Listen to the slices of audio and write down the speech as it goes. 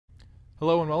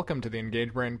Hello and welcome to the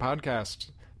Engage Brain Podcast.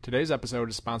 Today's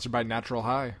episode is sponsored by Natural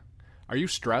High. Are you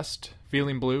stressed,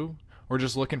 feeling blue, or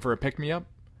just looking for a pick-me-up?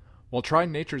 Well, try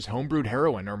nature's homebrewed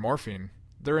heroin or morphine.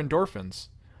 They're endorphins.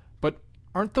 But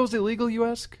aren't those illegal, you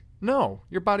ask? No,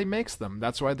 your body makes them.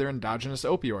 That's why they're endogenous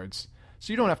opioids.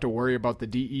 So you don't have to worry about the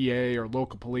DEA or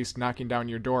local police knocking down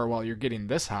your door while you're getting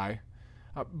this high.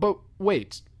 But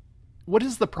wait, what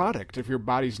is the product if your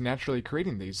body's naturally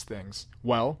creating these things?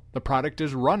 Well, the product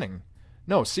is running.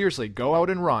 No, seriously, go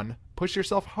out and run. Push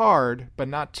yourself hard, but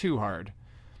not too hard.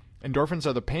 Endorphins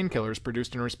are the painkillers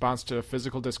produced in response to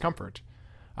physical discomfort.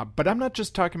 But I'm not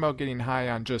just talking about getting high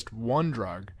on just one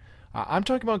drug. I'm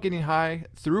talking about getting high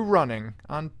through running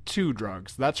on two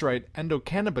drugs. That's right,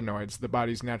 endocannabinoids, the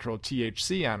body's natural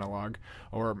THC analog,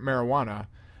 or marijuana,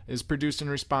 is produced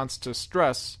in response to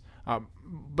stress,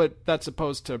 but that's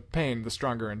opposed to pain, the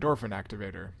stronger endorphin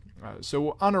activator.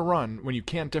 So on a run, when you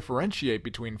can't differentiate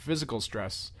between physical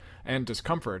stress and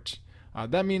discomfort,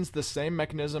 that means the same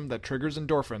mechanism that triggers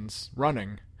endorphins,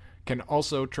 running, can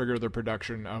also trigger the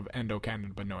production of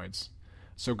endocannabinoids.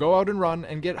 So go out and run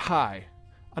and get high,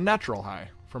 a natural high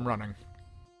from running.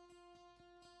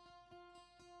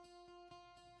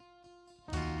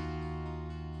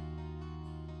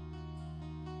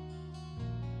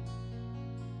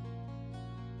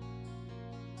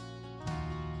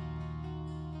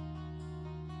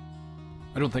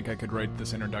 I don't think I could write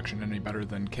this introduction any better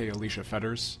than Aleisha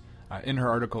Fetters in her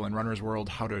article in Runner's World,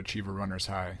 How to Achieve a Runner's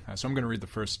High. So I'm going to read the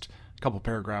first couple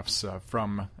paragraphs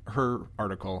from her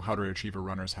article, How to Achieve a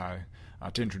Runner's High,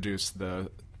 to introduce the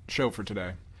show for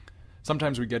today.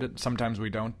 Sometimes we get it, sometimes we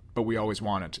don't, but we always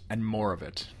want it, and more of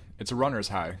it. It's a runner's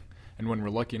high, and when we're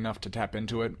lucky enough to tap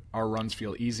into it, our runs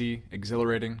feel easy,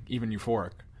 exhilarating, even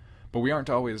euphoric. But we aren't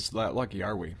always that lucky,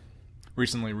 are we?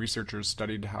 Recently, researchers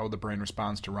studied how the brain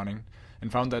responds to running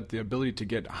and found that the ability to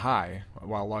get high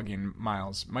while logging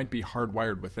miles might be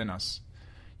hardwired within us.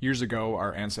 Years ago,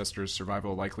 our ancestors'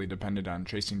 survival likely depended on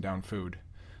chasing down food.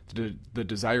 The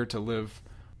desire to live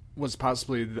was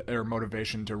possibly their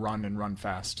motivation to run and run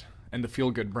fast, and the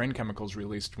feel-good brain chemicals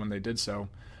released when they did so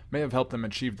may have helped them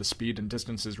achieve the speed and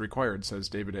distances required, says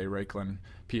David A. Raichlen,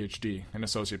 Ph.D., an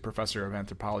associate professor of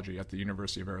anthropology at the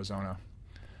University of Arizona.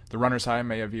 The runner's high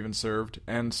may have even served,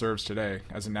 and serves today,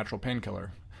 as a natural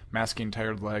painkiller, masking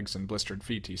tired legs and blistered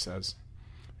feet, he says.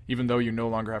 Even though you no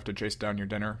longer have to chase down your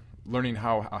dinner, learning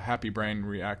how a happy brain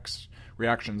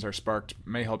reactions are sparked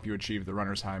may help you achieve the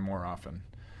runner's high more often.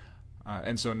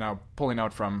 And so now, pulling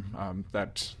out from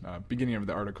that beginning of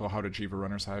the article, How to Achieve a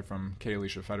Runner's High from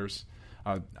Aleisha Fetters,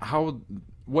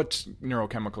 what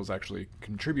neurochemicals actually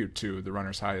contribute to the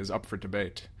runner's high is up for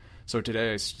debate. So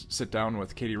today I sit down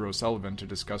with Katie Rose Sullivan to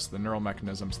discuss the neural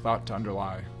mechanisms thought to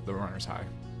underlie the runner's high.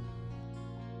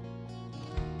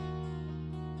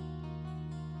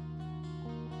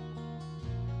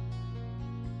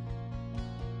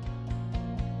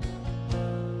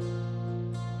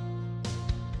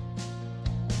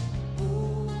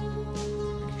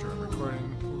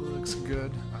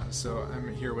 So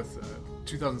I'm here with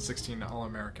 2016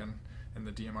 All-American in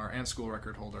the DMR and school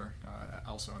record holder,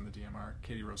 also in the DMR,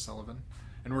 Katie Rose Sullivan.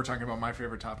 And we're talking about my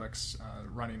favorite topics,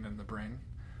 running and the brain.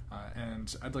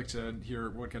 And I'd like to hear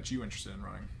what got you interested in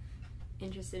running.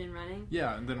 Interested in running?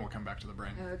 Yeah, and then we'll come back to the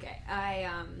brain. Okay.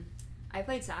 I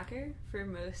played soccer for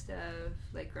most of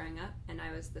growing up, and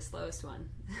I was the slowest one.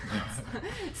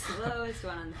 Slowest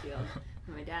one on the field.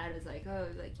 And my dad was like, "Oh,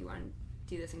 you want to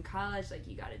do this in college?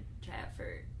 You got to try out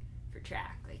for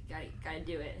track. Gotta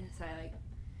do it." So I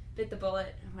bit the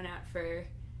bullet, went out for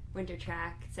winter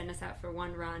track, sent us out for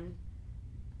one run.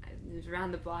 It was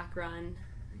around the block run.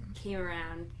 Came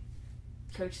around,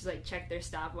 coaches checked their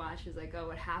stopwatch, was like, "Oh,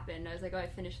 what happened?" I was like, "Oh, I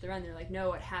finished the run." They're like, "No,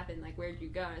 what happened? Where'd you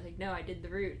go?" And I was like, "No, I did the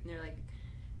route." And they're like,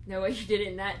 "No way you did it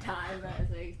in that time." But I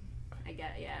was like, "I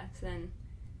get it, yeah." So then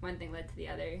one thing led to the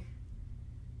other.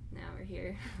 Now we're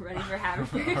here running for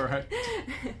Haverford.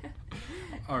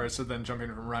 All right, so then jumping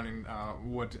from running,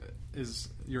 what is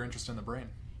your interest in the brain?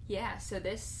 Yeah, so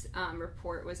this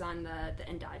report was on the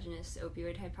endogenous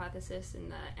opioid hypothesis and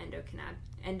the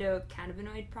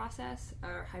endocannabinoid process,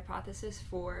 or hypothesis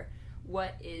for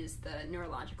what is the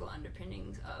neurological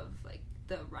underpinnings of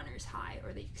the runner's high,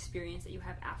 or the experience that you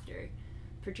have after a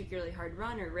particularly hard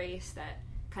run or race that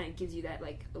kind of gives you that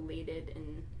elated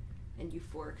and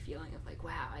euphoric feeling of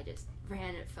wow, I just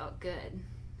ran, it felt good,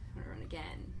 I want to run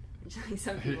again, which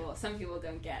some people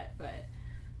don't get, but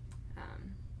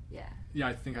yeah. Yeah,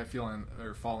 I think I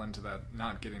fall into that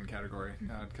not getting category,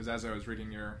 because as I was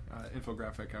reading your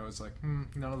infographic, I was like,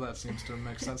 none of that seems to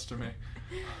make sense to me.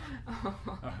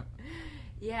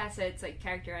 Yeah, so it's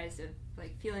characterized of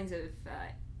feelings of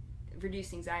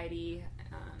reduced anxiety,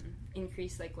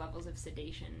 increased like levels of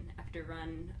sedation after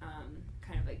run,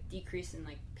 kind of like decrease in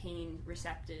like pain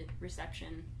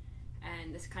reception,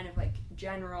 and this kind of like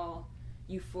general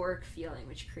euphoric feeling,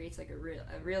 which creates like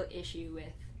a real issue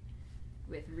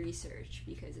with research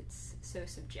because it's so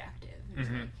subjective. It's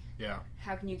like, yeah.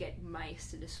 How can you get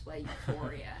mice to display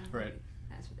euphoria? Right.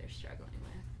 That's what they're struggling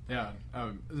with. Yeah.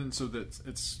 And so that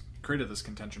it's created this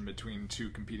contention between two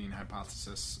competing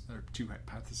hypotheses.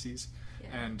 Yeah.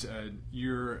 And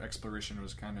your exploration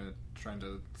was kind of trying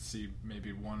to see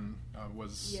maybe one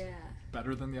was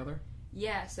better than the other?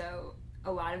 Yeah, so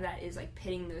a lot of that is like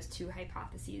pitting those two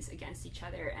hypotheses against each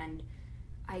other, and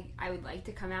I would like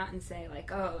to come out and say like,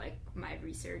 oh, like my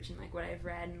research and like what I've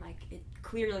read and like it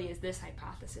clearly is this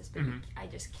hypothesis, but I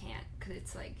just can't, because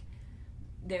it's like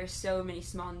there's so many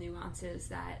small nuances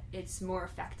that it's more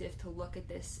effective to look at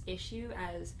this issue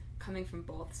as coming from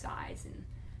both sides, and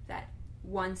that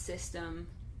one system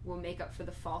will make up for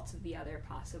the faults of the other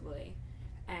possibly,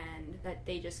 and that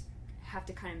they just have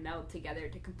to kind of meld together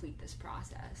to complete this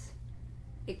process.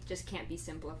 It just can't be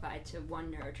simplified to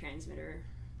one neurotransmitter,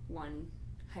 one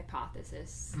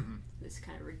hypothesis, this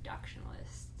kind of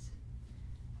reductionist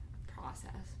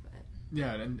process. But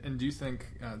yeah, and do you think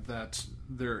that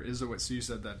there is a way, so you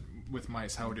said that with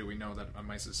mice, how do we know that a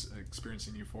mice is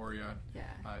experiencing euphoria?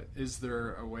 Yeah. Is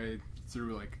there a way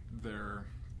through like their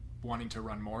wanting to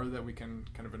run more that we can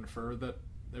kind of infer that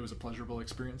it was a pleasurable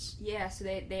experience? Yeah, so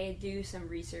they do some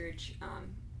research,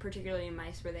 particularly in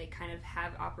mice, where they kind of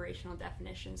have operational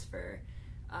definitions for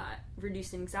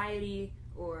reduced anxiety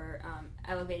or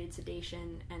elevated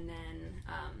sedation, and then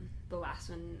the last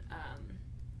one,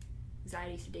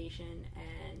 anxiety, sedation,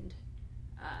 and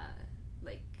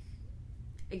like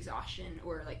exhaustion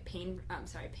or like pain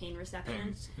reception.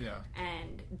 Pains, yeah.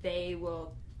 And they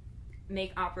will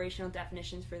make operational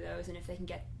definitions for those, and if they can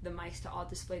get the mice to all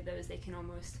display those, they can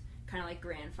almost kind of like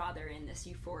grandfather in this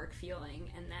euphoric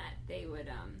feeling, and that they would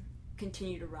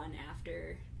continue to run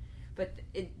after. But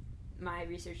my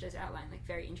research does outline like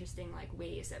very interesting like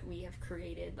ways that we have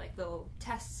created like little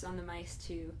tests on the mice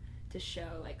to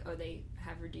show like, oh, they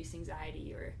have reduced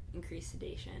anxiety or increased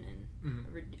sedation and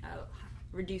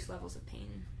reduced levels of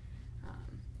pain.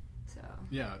 So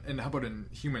yeah, and how about in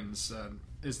humans?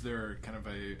 Is there kind of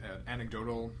an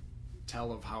anecdotal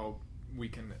tell of how we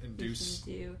can induce?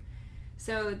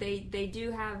 So they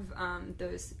do have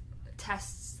those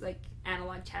tests, like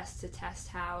analog tests, to test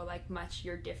how like much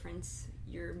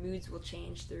your moods will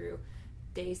change through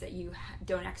days that you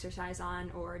don't exercise on,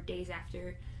 or days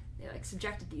after. They like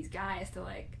subjected these guys to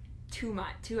like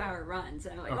 2-hour runs,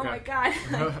 and I'm like, okay. Oh my god,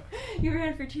 like, you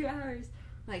ran for 2 hours.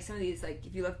 Like some of these, like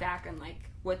if you look back on like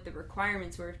what the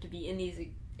requirements were to be in these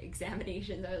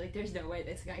examinations, I was like, there's no way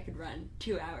this guy could run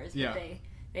 2 hours. Yeah. But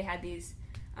they had these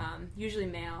usually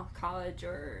male college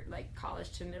or like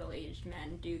college to middle-aged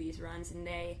men do these runs, and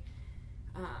they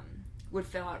would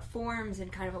fill out forms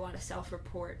and kind of a lot of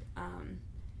self-report.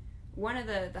 One of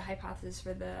the hypotheses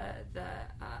for the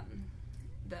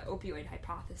opioid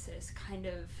hypothesis kind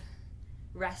of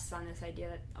rests on this idea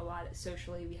that a lot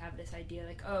socially we have this idea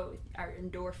like, oh, our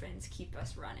endorphins keep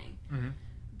us running.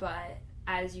 But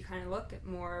as you kind of look at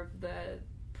more of the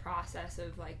process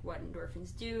of like what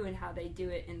endorphins do and how they do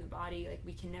it in the body, like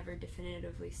we can never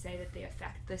definitively say that they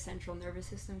affect the central nervous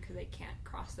system because they can't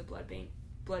cross the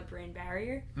blood-brain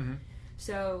barrier.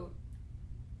 So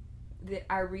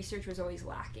our research was always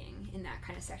lacking in that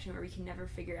kind of section where we can never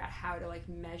figure out how to like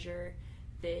measure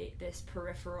this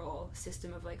peripheral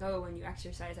system of like, oh, when you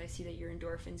exercise, I see that your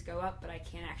endorphins go up, but I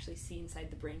can't actually see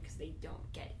inside the brain because they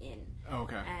don't get in. Oh,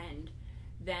 okay. And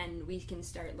then we can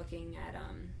start looking at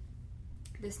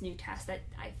this new test that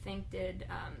I think did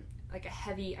like a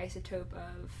heavy isotope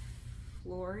of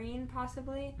fluorine,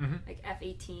 possibly, like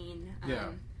F18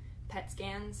 PET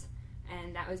scans,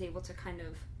 and that was able to kind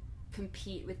of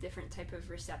compete with different type of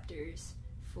receptors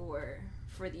for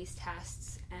these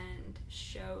tests and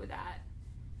show that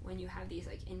when you have these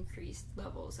like increased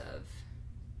levels of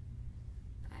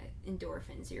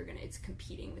endorphins, it's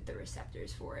competing with the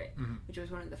receptors for it, which was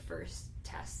one of the first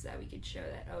tests that we could show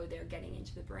that, oh, they're getting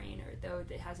into the brain, or though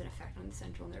it has an effect on the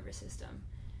central nervous system.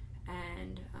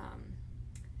 And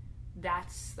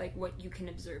that's like what you can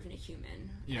observe in a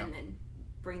human, and then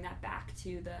bring that back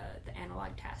to the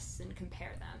analog tests and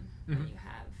compare them when you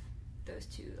have those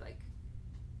two like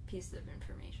pieces of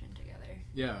information together.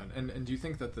 Yeah, and do you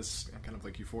think that this kind of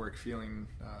like euphoric feeling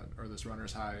or this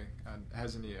runner's high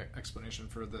has any explanation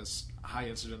for this high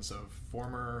incidence of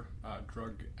former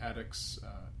drug addicts,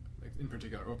 in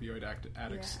particular opioid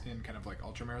addicts, in kind of like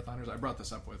ultramarathoners? I brought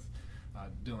this up with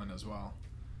Dylan as well.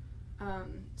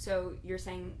 So you're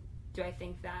saying do I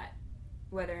think that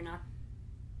whether or not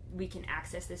we can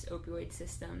access this opioid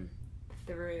system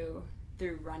through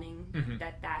running,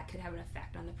 that could have an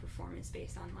effect on the performance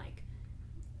based on like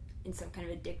in some kind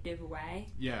of addictive way.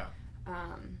 Yeah.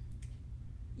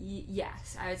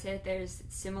 Yes, I would say that there's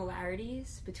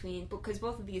similarities between, because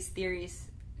both of these theories,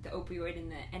 the opioid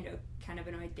and the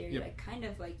endocannabinoid theory, like kind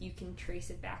of like you can trace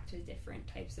it back to different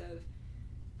types of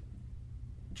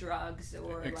drugs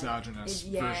or exogenous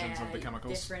versions of the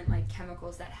chemicals, different like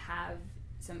chemicals that have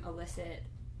some illicit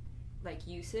like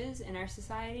uses in our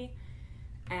society.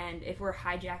 And if we're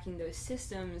hijacking those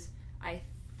systems, I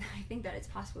think that it's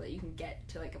possible that you can get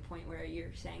to like a point where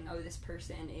you're saying, oh, this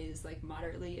person is like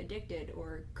moderately addicted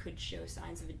or could show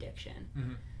signs of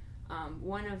addiction.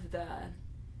 One of the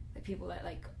people that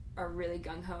like are really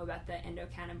gung-ho about the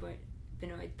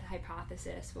endocannabinoid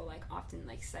hypothesis will like often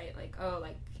like cite like, oh,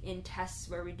 like in tests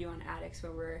where we do on addicts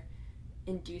where we're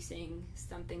inducing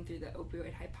something through the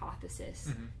opioid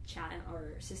hypothesis channel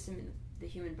or system in the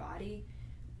human body,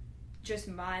 just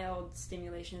mild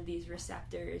stimulation of these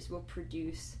receptors will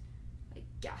produce like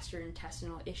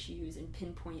gastrointestinal issues and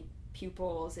pinpoint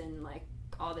pupils and like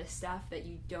all this stuff that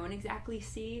you don't exactly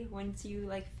see once you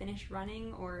like finish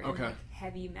running or in like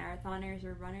heavy marathoners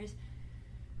or runners.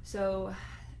 So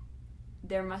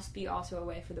there must be also a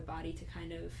way for the body to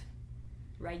kind of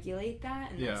regulate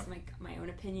that, and that's like my own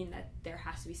opinion, that there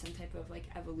has to be some type of like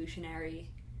evolutionary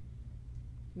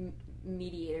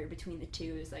mediator between the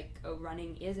two. Is like, oh,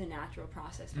 running is a natural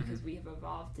process because we have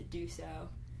evolved to do so,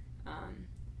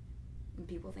 and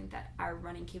people think that our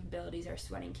running capabilities, our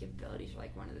sweating capabilities are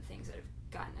like one of the things that have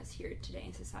gotten us here today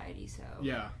in society. So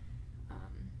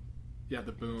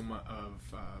the boom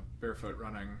of barefoot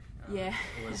running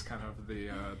was kind of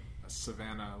the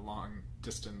savannah long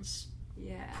distance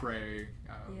prey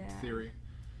theory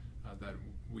that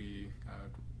we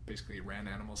basically ran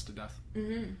animals to death.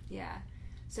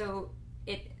 So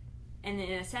and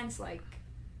in a sense, like,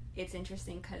 it's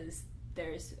interesting because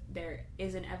there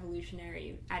is an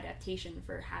evolutionary adaptation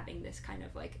for having this kind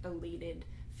of like elated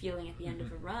feeling at the end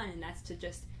of a run, and that's to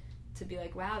be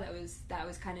like, wow, that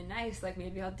was kind of nice, like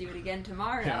maybe I'll do it again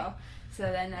tomorrow. So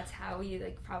then that's how we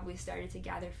like probably started to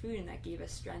gather food, and that gave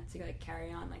us strength to like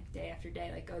carry on like day after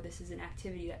day, like, oh, this is an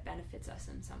activity that benefits us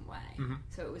in some way.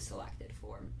 So it was selected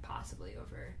for possibly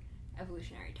over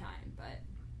evolutionary time, but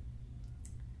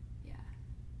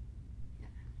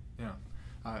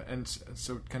and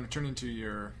so kind of turning to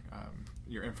your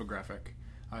infographic,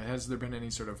 has there been any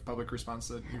sort of public response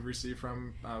that you've received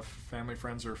from family,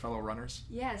 friends, or fellow runners?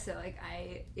 Yeah, so like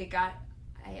I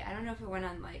don't know if it went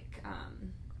on like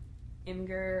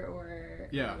Imgur or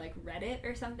like Reddit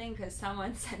or something, because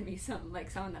someone sent me some,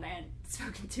 like someone that I hadn't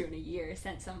spoken to in a year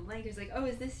sent some link. It was like, oh,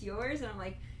 is this yours? And I'm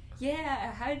like,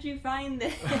 yeah, how did you find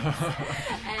this?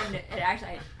 And it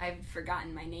actually, I've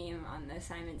forgotten my name on the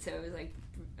assignment, so it was like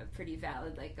a pretty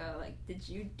valid, like, oh, like, did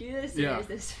you do this? Where is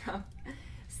this from?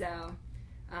 So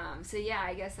yeah,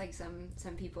 I guess like some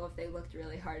people, if they looked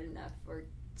really hard enough or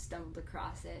stumbled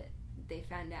across it, they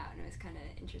found out, and it was kind of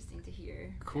interesting to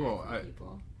hear. Cool. From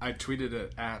people. I tweeted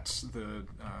it at the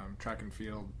track and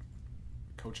field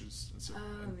coaches.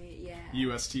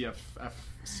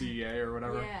 USTFCA or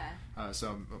whatever.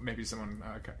 So maybe someone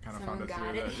kind of found it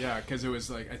through that. Yeah, because it was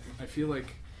like, I feel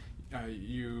like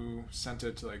you sent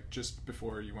it like just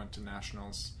before you went to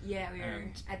nationals. Yeah, we were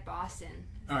at Boston.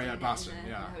 Oh yeah, Boston. In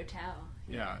the hotel.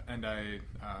 Yeah, and I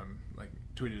like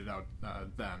tweeted it out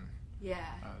then. Yeah.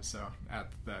 So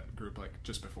at that group, like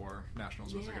just before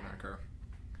nationals was going to occur.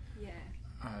 Yeah.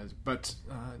 But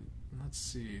let's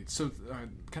see. So,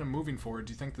 kind of moving forward,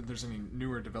 do you think that there's any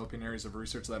newer developing areas of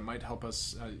research that might help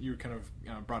us? You kind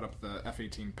of brought up the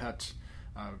F-18 PET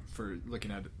for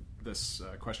looking at this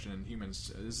question in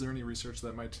humans. Is there any research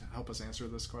that might help us answer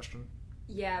this question?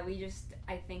 Yeah,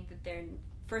 I think that they're,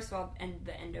 first of all, and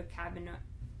the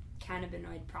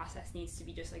endocannabinoid process needs to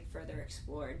be just like further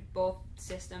explored. Both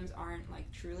systems aren't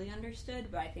like truly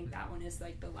understood, but I think that one is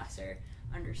like the lesser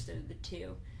understood of the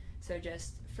two. So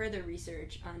just further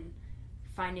research on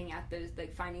finding out those,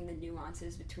 like finding the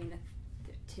nuances between the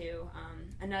two.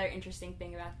 Another interesting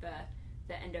thing about the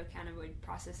endocannabinoid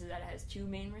process is that it has two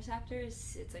main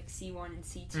receptors. It's like C1 and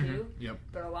C2. Yep.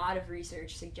 But a lot of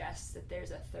research suggests that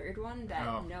there's a third one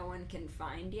that no one can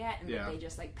find yet, and that they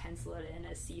just like pencil it in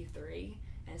as C3.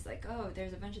 And it's like, oh,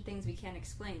 there's a bunch of things we can't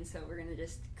explain, so we're going to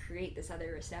just create this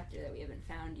other receptor that we haven't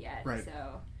found yet. Right.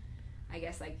 So I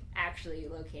guess like actually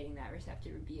locating that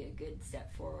receptor would be a good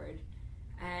step forward.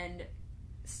 And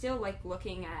still like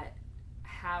looking at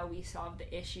how we solve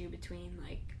the issue between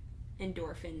like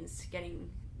endorphins getting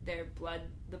the blood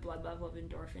level of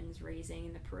endorphins raising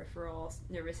in the peripheral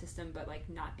nervous system, but like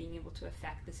not being able to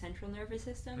affect the central nervous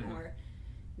system, or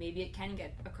maybe it can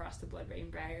get across the blood-brain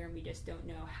barrier and we just don't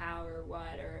know how or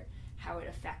what or how it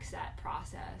affects that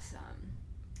process.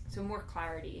 So more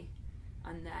clarity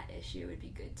on that issue would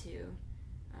be good too.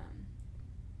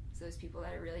 So those people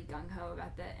that are really gung-ho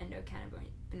about the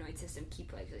endocannabinoid system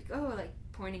keep like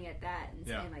pointing at that and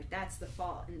saying like that's the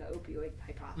fault in the opioid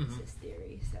hypothesis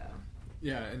theory. So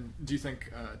yeah, and do you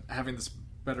think having this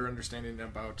better understanding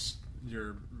about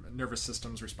your nervous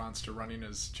system's response to running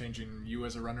is changing you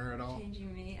as a runner at all?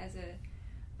 Changing me as a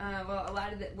well, a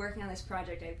lot of the working on this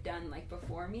project I've done like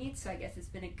before meet, so I guess it's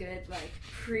been a good like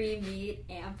pre-meet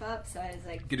amp up. So I was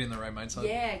like getting the right mindset.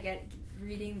 Yeah,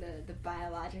 reading the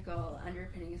biological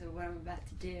underpinnings of what I'm about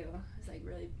to do. It's like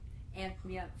really amped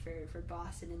me up for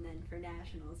Boston and then for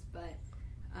nationals. But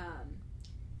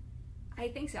I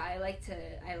think so. I like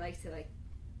to like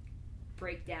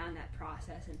break down that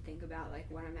process and think about like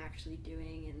what I'm actually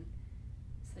doing, and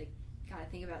it's like gotta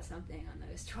think about something on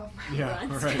those 12-mile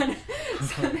runs. Right.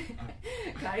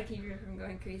 Gotta keep you from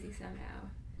going crazy somehow.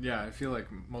 Yeah, I feel like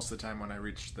most of the time when I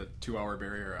reach the 2-hour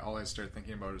barrier, all I start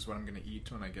thinking about is what I'm going to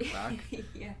eat when I get back.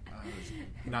 Yeah.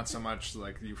 Not so much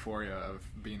like the euphoria of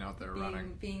being out there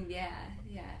running.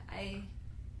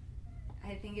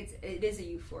 I think it is a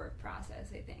euphoric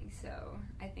process. I think so.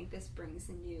 I think this brings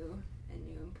a new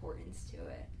importance to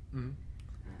it. Mm-hmm.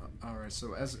 All right.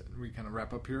 So as we kind of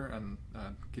wrap up here and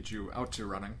get you out to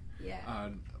running,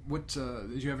 what do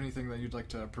you have anything that you'd like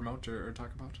to promote or talk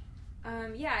about?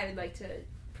 I would like to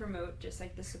promote just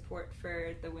like the support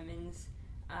for the women's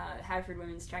Haverford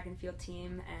women's track and field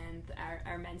team and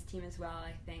our men's team as well.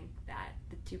 I think that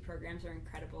the two programs are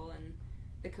incredible and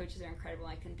the coaches are incredible.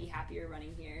 I couldn't be happier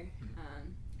running here.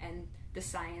 And the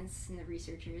science and the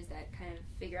researchers that kind of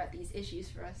figure out these issues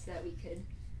for us so that we could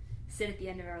sit at the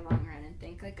end of our long run and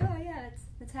think like, oh yeah,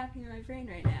 that's happening in my brain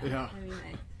right now. Yeah. I mean,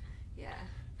 yeah.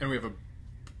 And we have a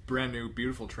brand new,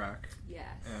 beautiful track. Yes.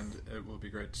 And it will be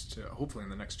great to, hopefully in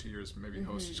the next 2 years, maybe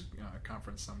host a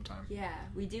conference sometime. Yeah,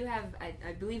 we do have, I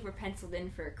believe we're penciled in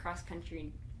for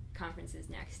cross-country conferences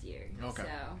next year. Okay.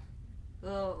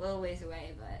 So, little ways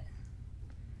away, but...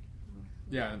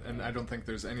 Yeah, and I don't think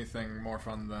there's anything more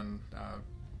fun than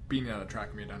being at a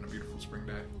track meet on a beautiful spring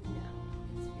day. Yeah,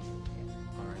 it's beautiful.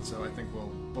 All right, so I think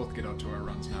we'll both get out to our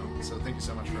runs now. So thank you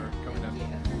so much for coming in.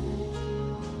 Thank you.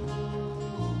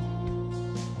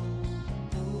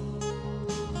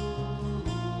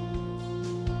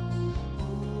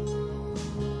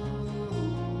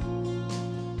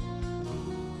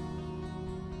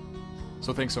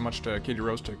 So thanks so much to Katie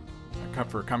Rose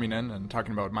for coming in and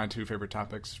talking about my two favorite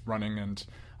topics, running and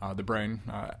the brain.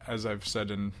 As I've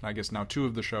said in, I guess, now 2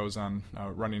 of the shows on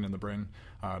running and the brain,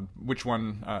 which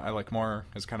one I like more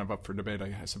is kind of up for debate,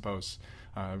 I suppose.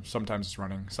 Sometimes it's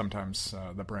running, sometimes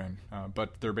the brain.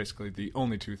 But they're basically the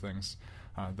only 2 things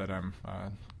that I'm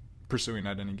pursuing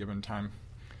at any given time.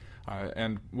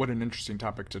 And what an interesting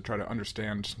topic to try to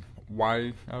understand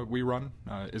why we run.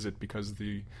 Is it because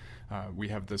we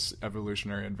have this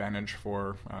evolutionary advantage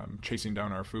for chasing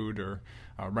down our food or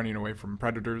running away from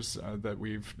predators that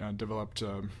we've developed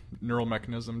a neural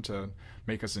mechanism to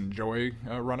make us enjoy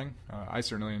running? I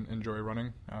certainly enjoy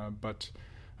running, but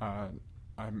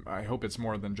I hope it's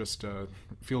more than just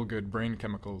feel-good brain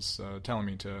chemicals telling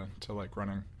me to like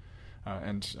running.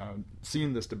 And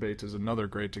seeing this debate is another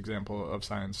great example of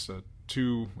science.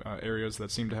 2 areas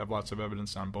that seem to have lots of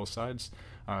evidence on both sides.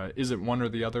 Is it one or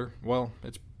the other? Well,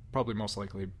 it's probably most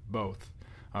likely both.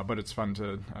 But it's fun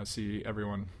to see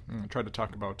everyone try to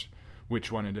talk about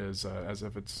which one it is, as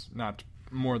if it's not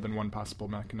more than one possible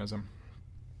mechanism.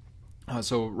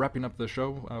 So wrapping up the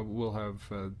show, we'll have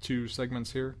 2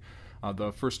 segments here.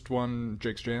 The first one,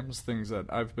 Jake's Jams, things that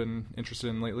I've been interested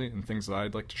in lately and things that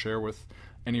I'd like to share with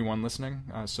anyone listening.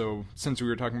 So since we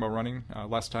were talking about running,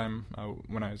 last time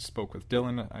when I spoke with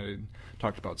Dylan, I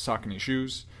talked about Saucony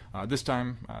shoes. This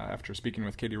time, after speaking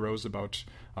with Katie Rose about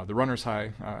the Runner's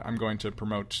High, I'm going to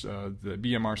promote the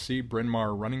BMRC, Bryn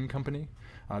Mawr Running Company.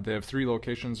 They have 3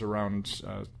 locations around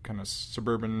kind of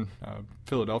suburban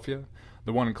Philadelphia.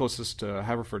 The one closest to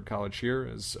Haverford College here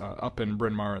is up in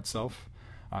Bryn Mawr itself.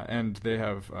 And they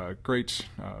have great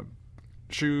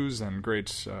shoes and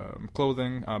great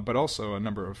clothing, but also a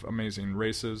number of amazing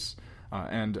races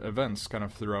and events kind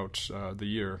of throughout the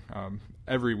year.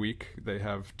 Every week they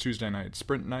have Tuesday night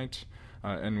sprint night,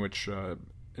 in which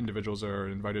individuals are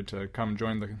invited to come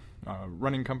join the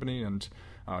running company and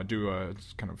do a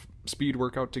kind of speed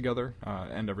workout together,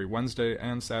 and every Wednesday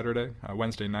and Saturday.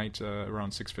 Wednesday night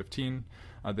around 6:15,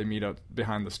 they meet up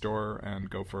behind the store and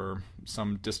go for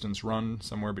some distance run,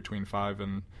 somewhere between 5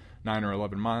 and 9 or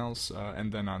 11 miles.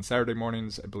 And then on Saturday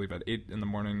mornings, I believe at 8 in the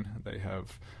morning, they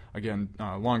have, again,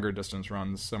 longer distance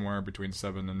runs, somewhere between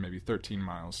 7 and maybe 13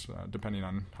 miles, depending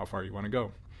on how far you want to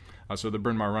go. So the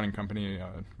Bryn Mawr Running Company,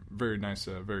 very nice,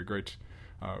 very great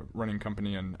running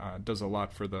company, and does a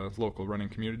lot for the local running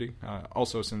community.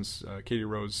 Also, since Katie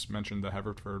Rose mentioned the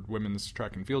Haverford women's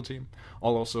track and field team,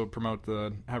 I'll also promote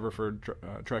the Haverford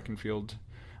track and field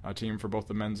team for both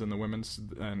the men's and the women's.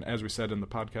 And as we said in the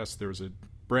podcast, there's a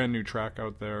brand new track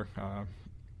out there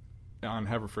on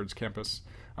Haverford's campus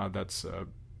that's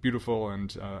beautiful,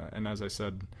 and as I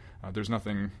said, there's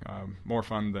nothing more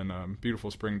fun than a beautiful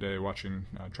spring day watching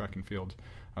track and field.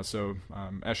 So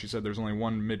as she said, there's only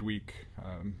one midweek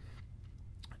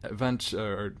event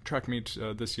or track meet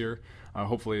this year.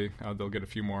 Hopefully they'll get a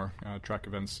few more track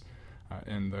events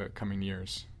in the coming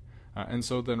years. And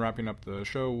so then wrapping up the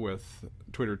show with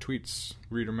Twitter tweets,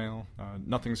 reader mail,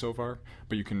 nothing so far,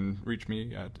 but you can reach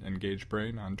me at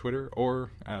EngageBrain on Twitter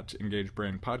or at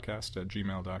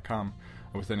engagebrainpodcast@gmail.com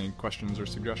with any questions or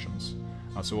suggestions.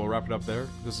 So we'll wrap it up there.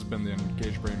 This has been the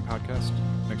Engage Brain Podcast.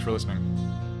 Thanks for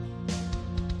listening.